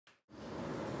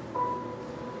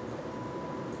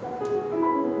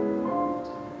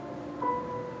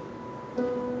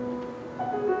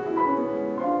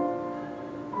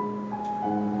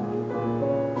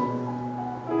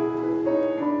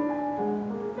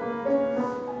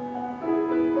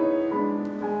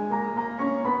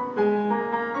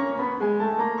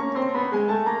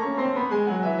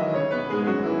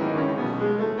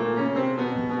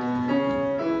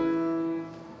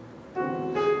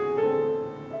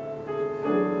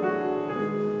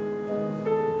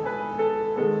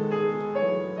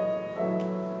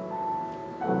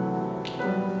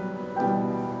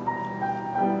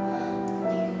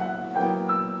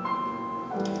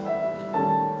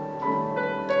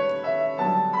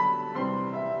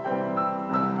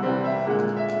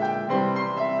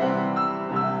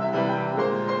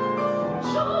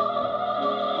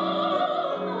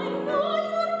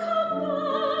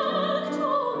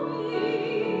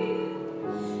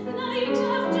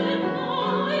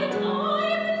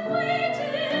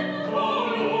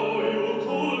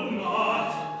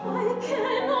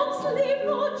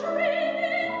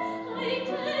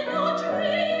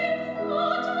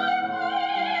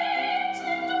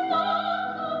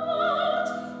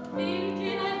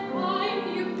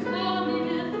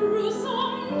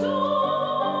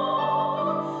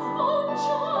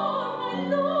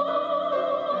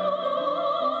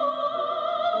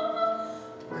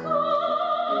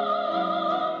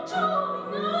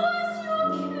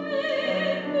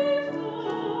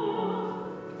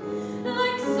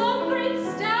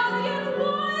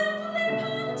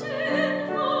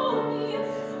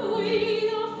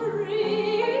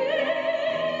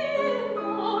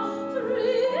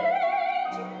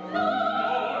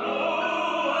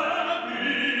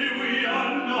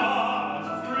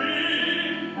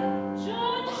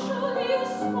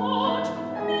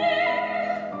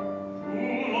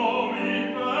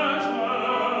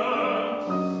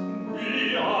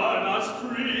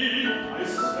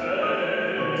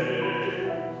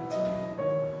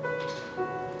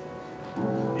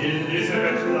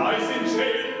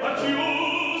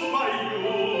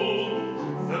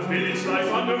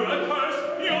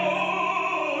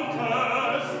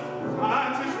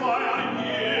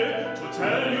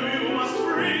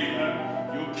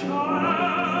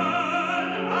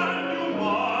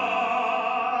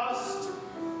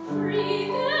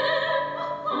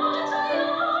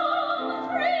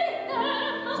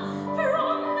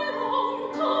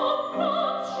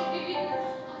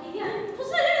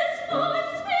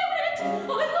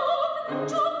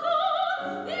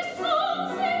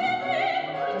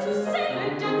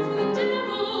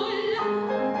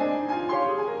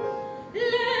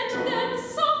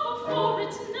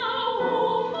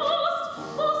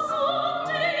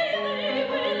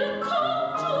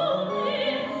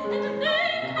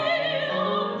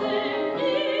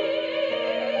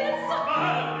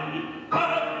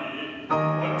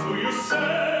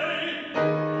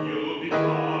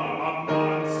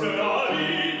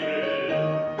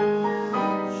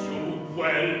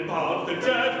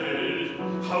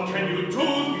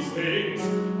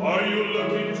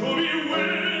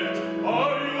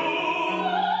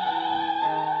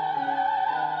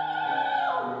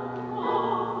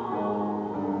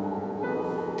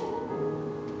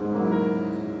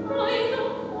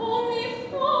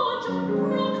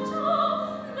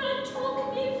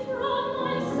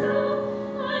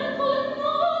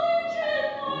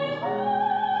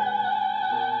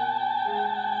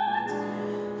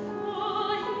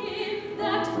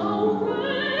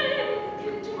Away,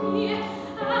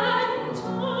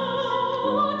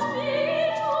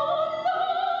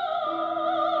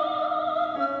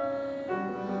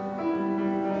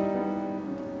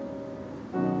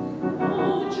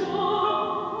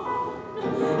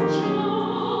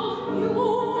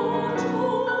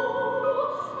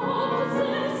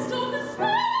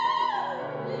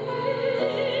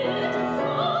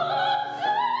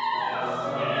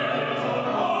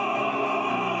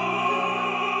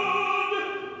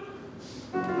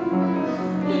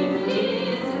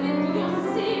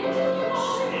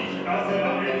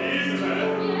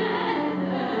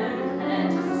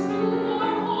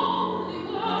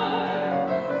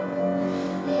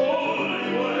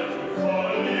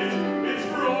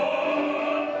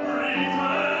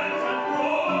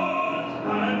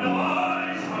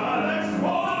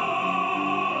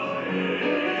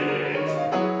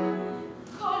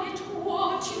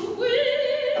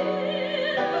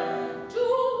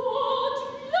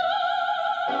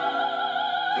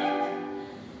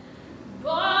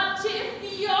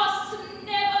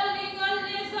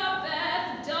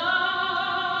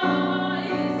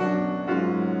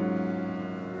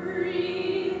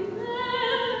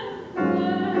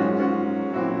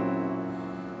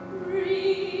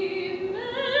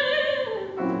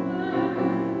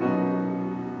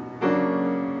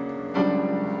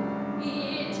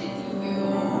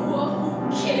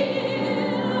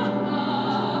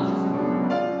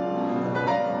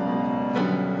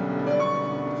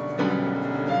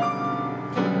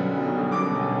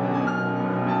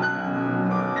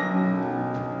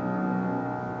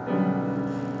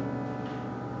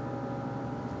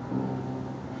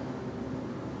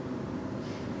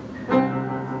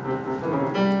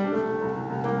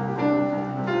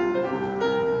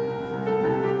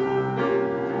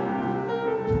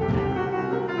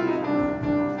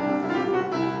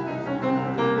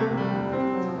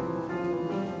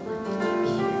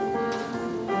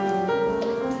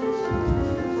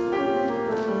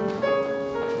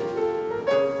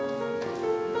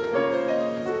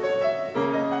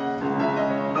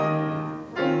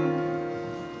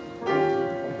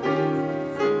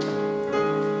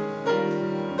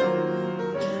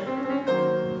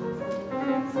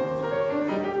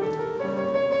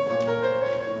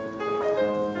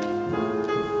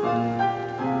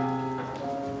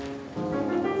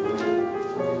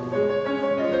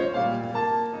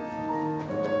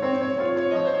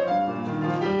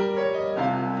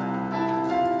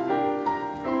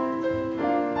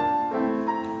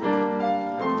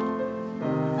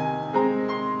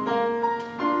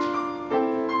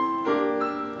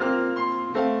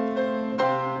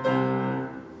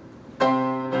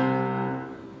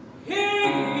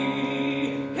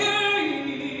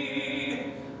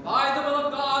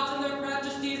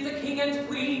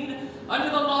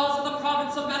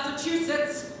 she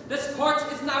sits. This court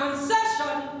is now in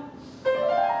session.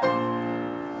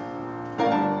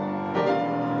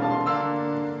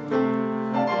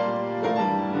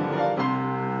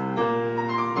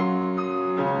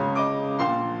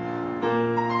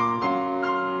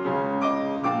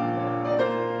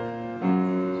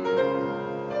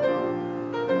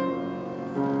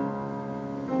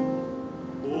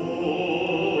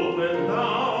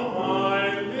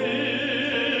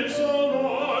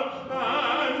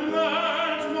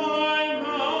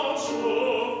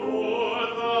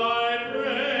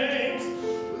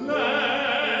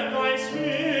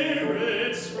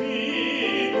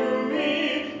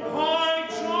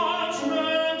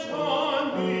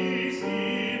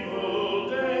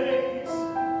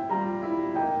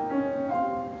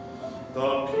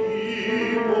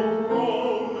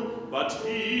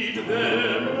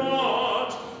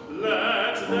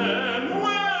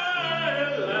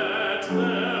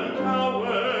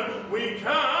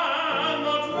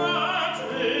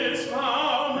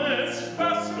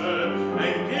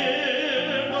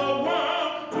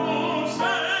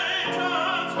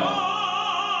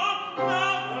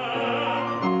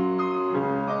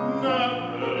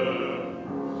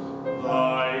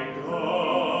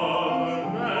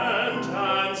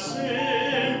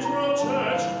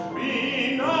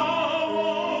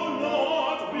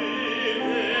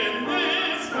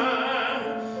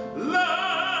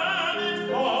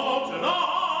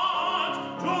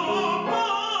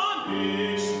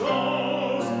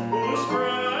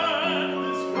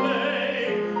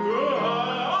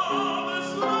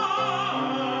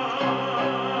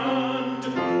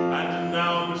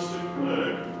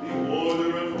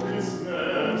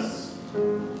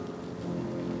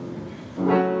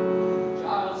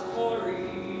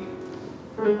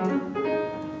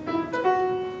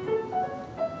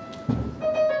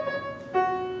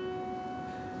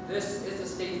 This is a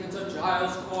statement of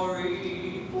Giles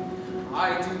Corey.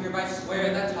 I do hereby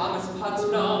swear that Thomas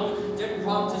Putnam did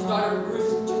prompt his daughter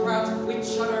Ruth to grant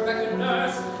witch on Rebecca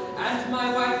Nurse and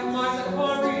my wife Martha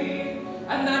Corey,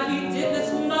 and that he did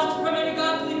this not from any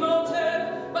godly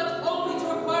motive, but only to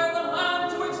acquire the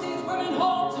land to which these women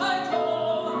hold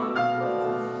title.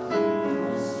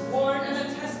 Sworn and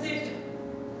attested.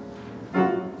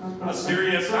 A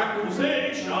serious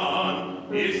accusation.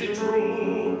 Is it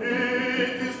true?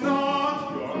 It is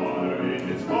not, Your Honor. It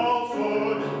is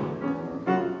falsehood.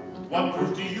 What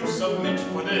proof do you submit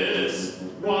for this?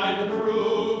 Why, the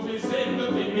proof is in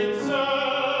the thing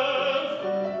itself.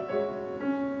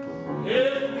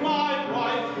 If my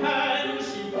wife had,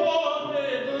 she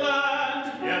forfeit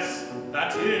land. Yes,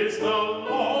 that is the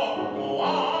law. Go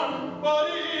on. But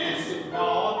is it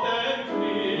not then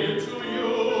clear to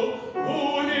you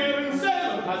who here in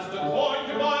Salem has the coin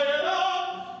to buy it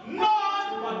up?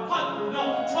 None but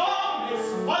Putnam, Thomas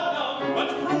Putnam. But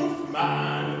proof,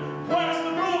 man. Where's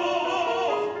the proof?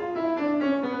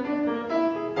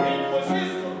 It was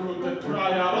his root that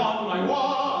cried out on my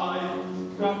wife.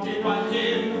 Crafted by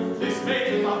him, this made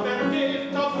him a fair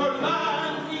gift of her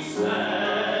land, he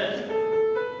said.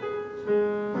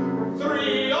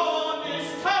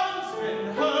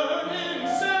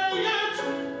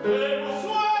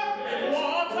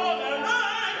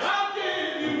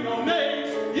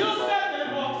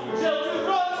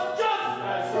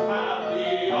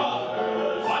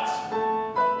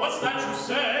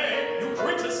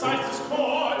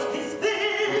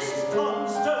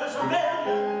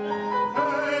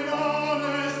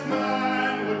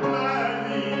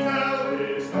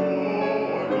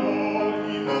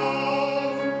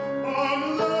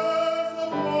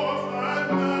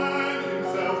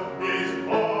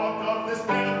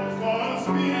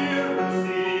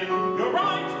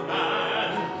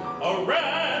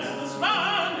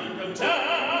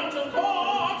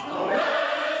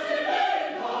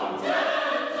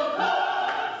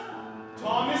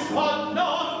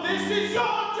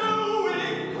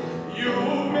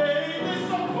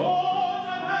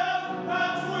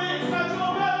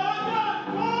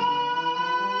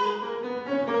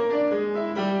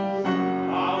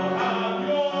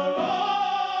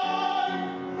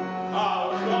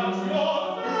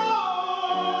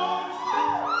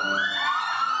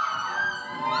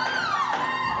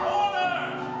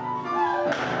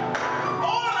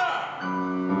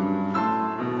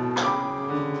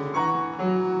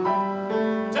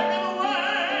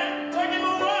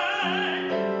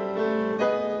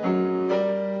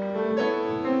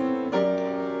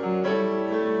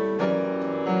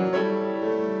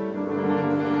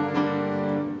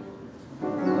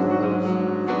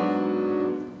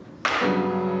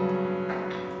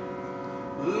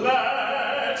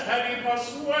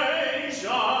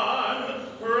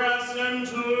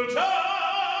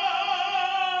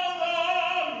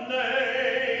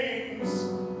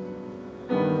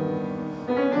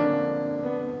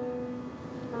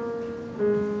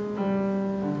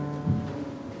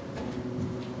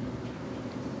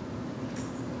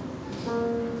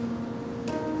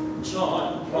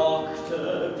 John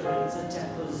Proctor brings a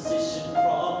deposition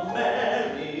from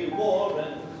Mary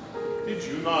Warren. Did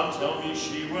you not tell me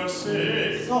she was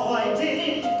sick? So I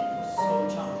did. So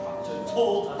John Proctor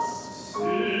told us.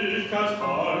 Sick at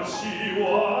heart she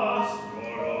was,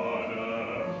 Your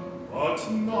Honor, but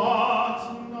not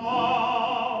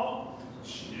now.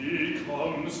 She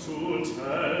comes to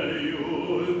tell you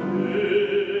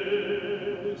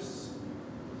this.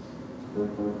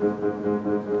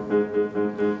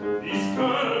 These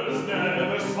girls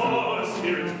never saw a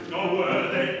spirit, nor were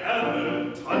they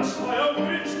ever touched by a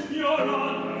witch, Your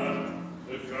Honor.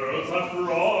 The girls are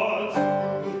frauds.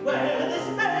 Where this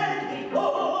man may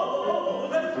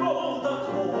overthrow the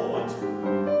court.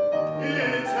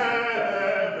 It's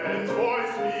heaven's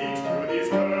voice speaks through these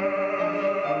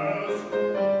girls.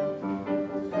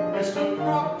 Mr.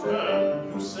 Proctor,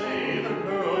 you say the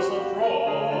girls are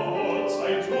frauds. I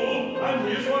do, and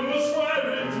his one will swear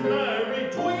it's Mary.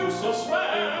 Do you so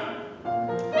swear?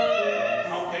 Yes.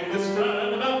 How came this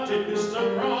turn about? Did Mr.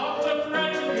 Proctor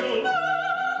threaten you?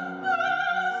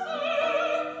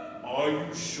 Are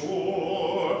you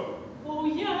sure? Oh,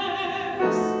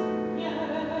 yes,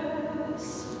 yes.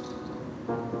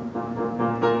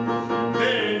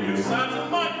 Then you sat in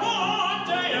my court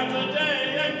day after day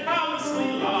and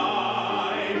callously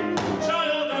lied.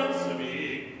 Child, answer me.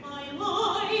 I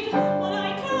lied, but I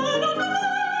cannot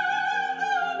lie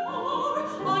no more.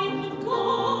 I am with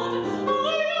God, I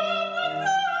am with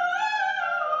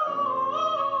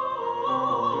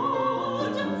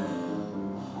God.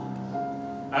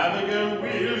 Abigail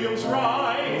Williams,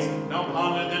 rise. Now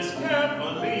ponder this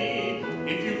carefully.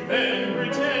 If you've been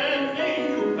pretending,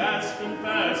 you best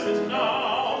confess it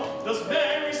now. Does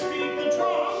Mary speak the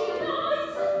truth? She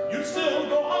does. You still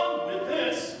go on with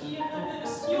this?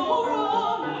 Yes, Your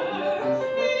Honor.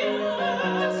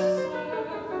 Yes, sir.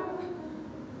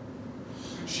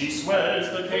 She swears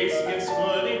the case against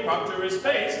Woody Proctor is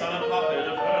based on a puppet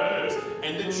of hers,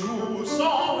 and that you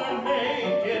saw her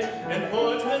make it and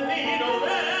put the needle in.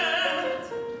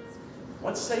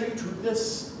 What say you to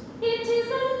this? It is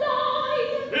a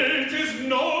lie. It is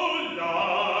no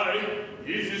lie.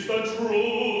 It is the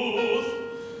truth.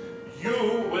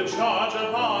 You would charge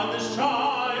upon this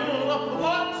child a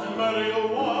plot to murder your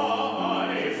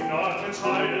wife. Not a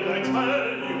child, I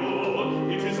tell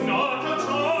you. It is not a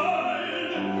child.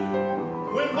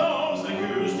 When those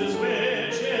accused as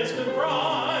witches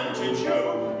confronted you,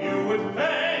 you would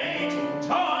faint,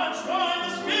 touched by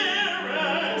the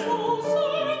Spirit. Oh,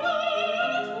 sir,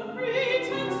 that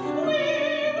pretense, we were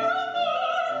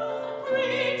marvels at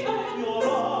pretense. Your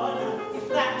Honor, if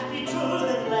that be true,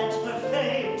 then let her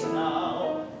faint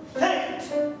now. Faint!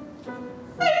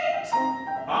 Faint!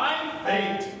 I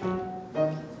faint.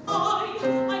 I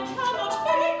cannot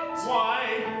faint. Why?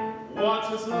 What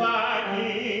is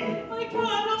lacking? I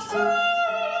cannot tell.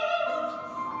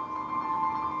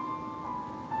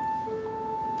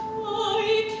 I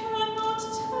cannot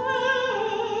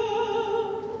tell.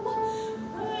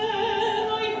 Then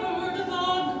I heard the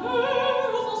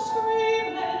girls scream,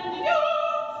 and you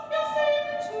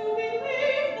seemed to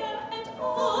believe them, and it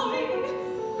only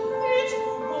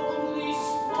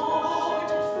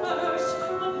started first,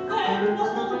 but then the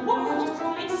whole world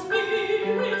cried,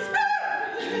 spirits,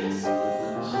 spirits.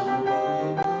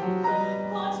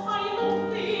 But I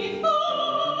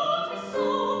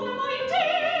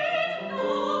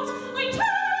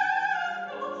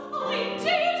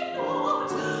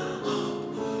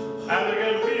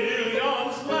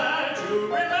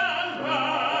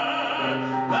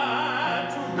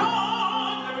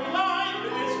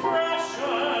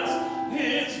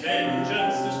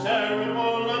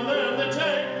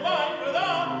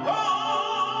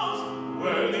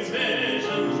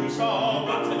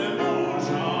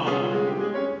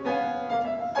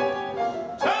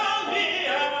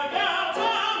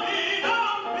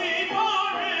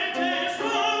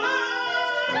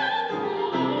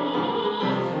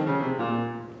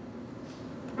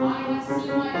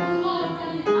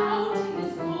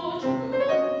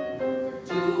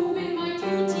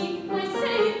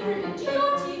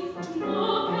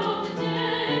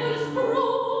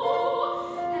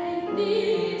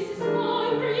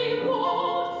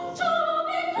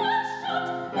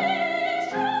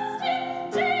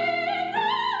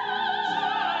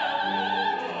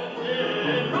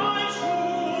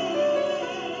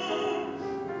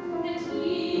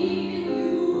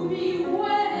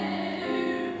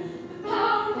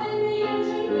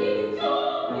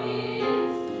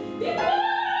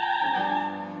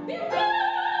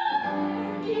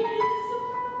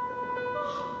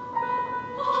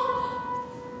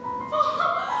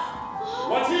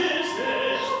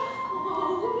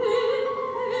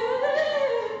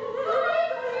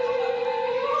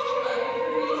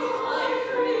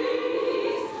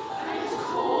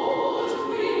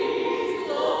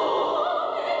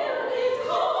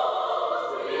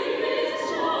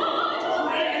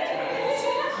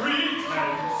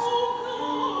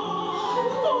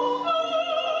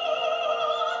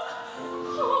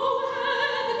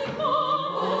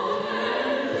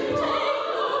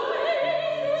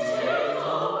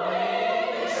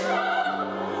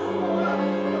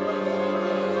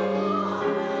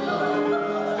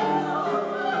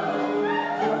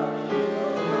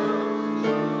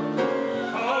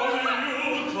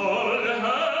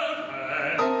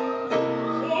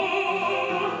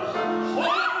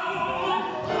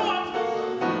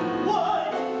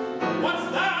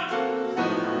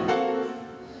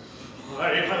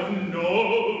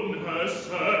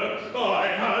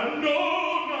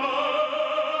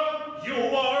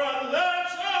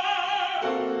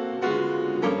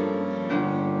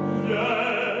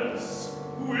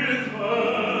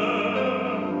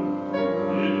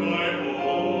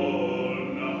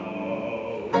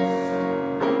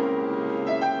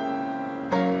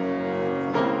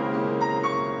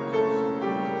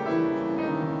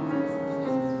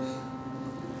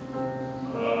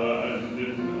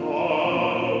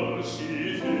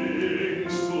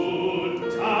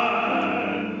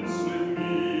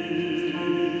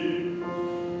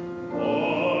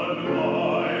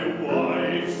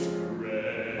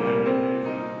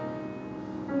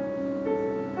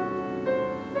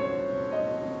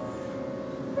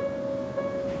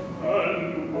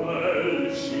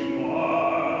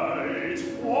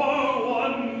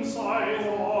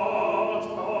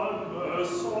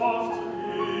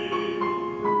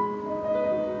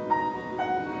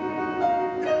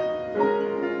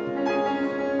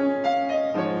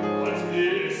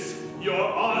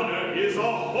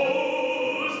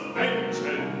whose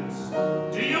vengeance?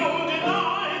 Do you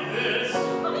deny this? I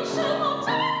shall not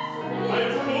answer it.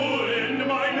 I've ruined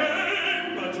my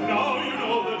name, but now you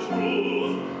know the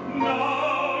truth.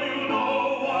 Now you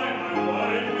know why my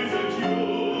wife is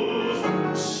accused.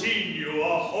 She knew a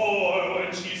whore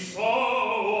when she saw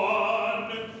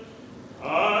one,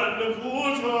 and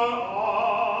put her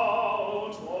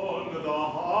out on the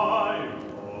high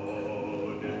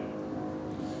road.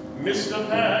 Mr.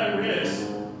 Parris,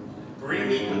 bring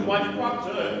me goodwife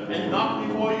Proctor, and knock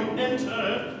before you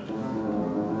enter.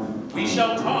 We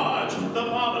shall touch the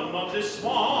bottom of this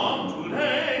swamp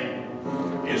today.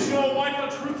 Is your wife a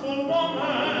truthful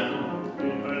woman?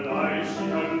 In her life she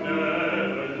had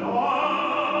never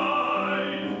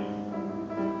lied.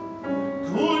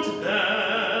 Good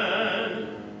then.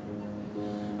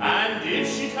 And if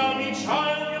she tell me,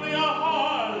 child, you be a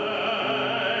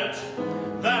harlot,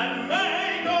 then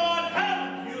may God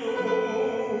help you.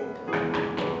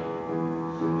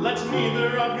 Let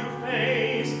neither of you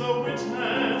face the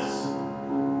witness.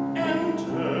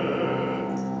 Enter.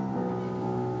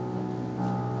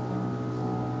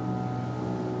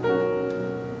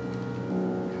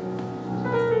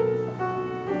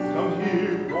 Come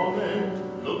here,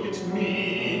 woman, look at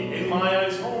me, in my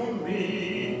eyes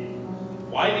only.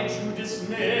 Why did you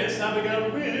dismiss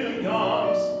Abigail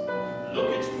Williams?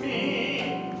 Look at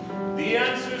me, the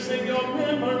answer's in your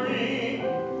memory.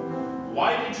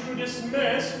 Why did you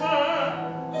dismiss her?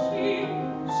 She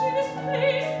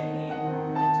displeased me,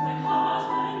 and my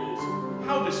husband.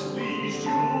 How displeased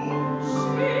you?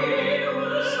 She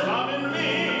was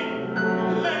Slovenly,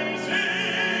 lazy.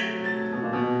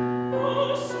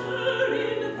 oh, sir,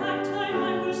 in that time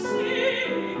I was sick,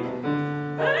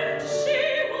 and she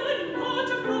would not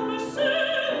a proper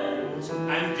servant.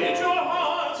 And did your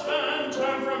husband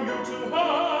turn from you to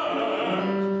her?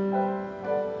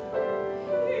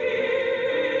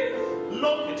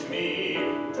 Look at me.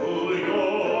 To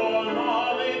your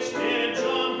knowledge, did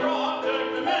John Proctor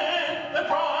commit the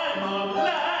crime of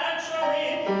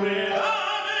lechery with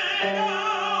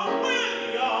Abigail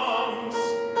Williams?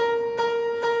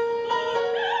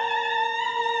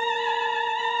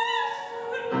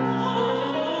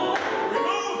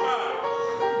 Remove her!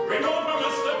 Remove her,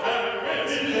 Mr.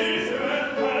 Parris! Elizabeth,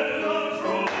 tell the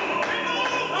truth!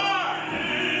 Remove her!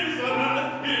 Elizabeth!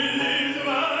 Elizabeth!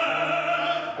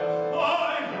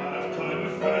 I have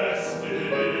confessed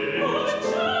it. Oh,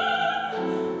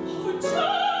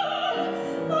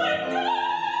 John, my God!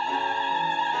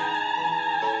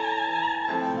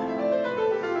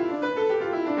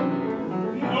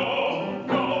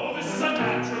 No, this is a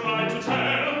natural lie to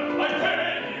tell. I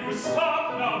beg you,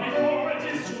 stop now before it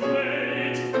is too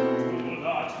late. Do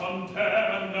not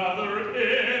condemn another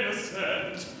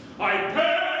innocent. I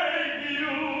beg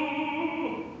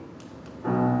you.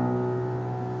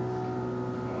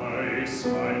 I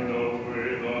signed away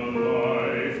the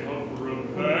life of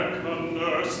Rebecca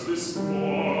Nurse this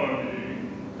morning,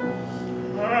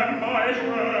 and my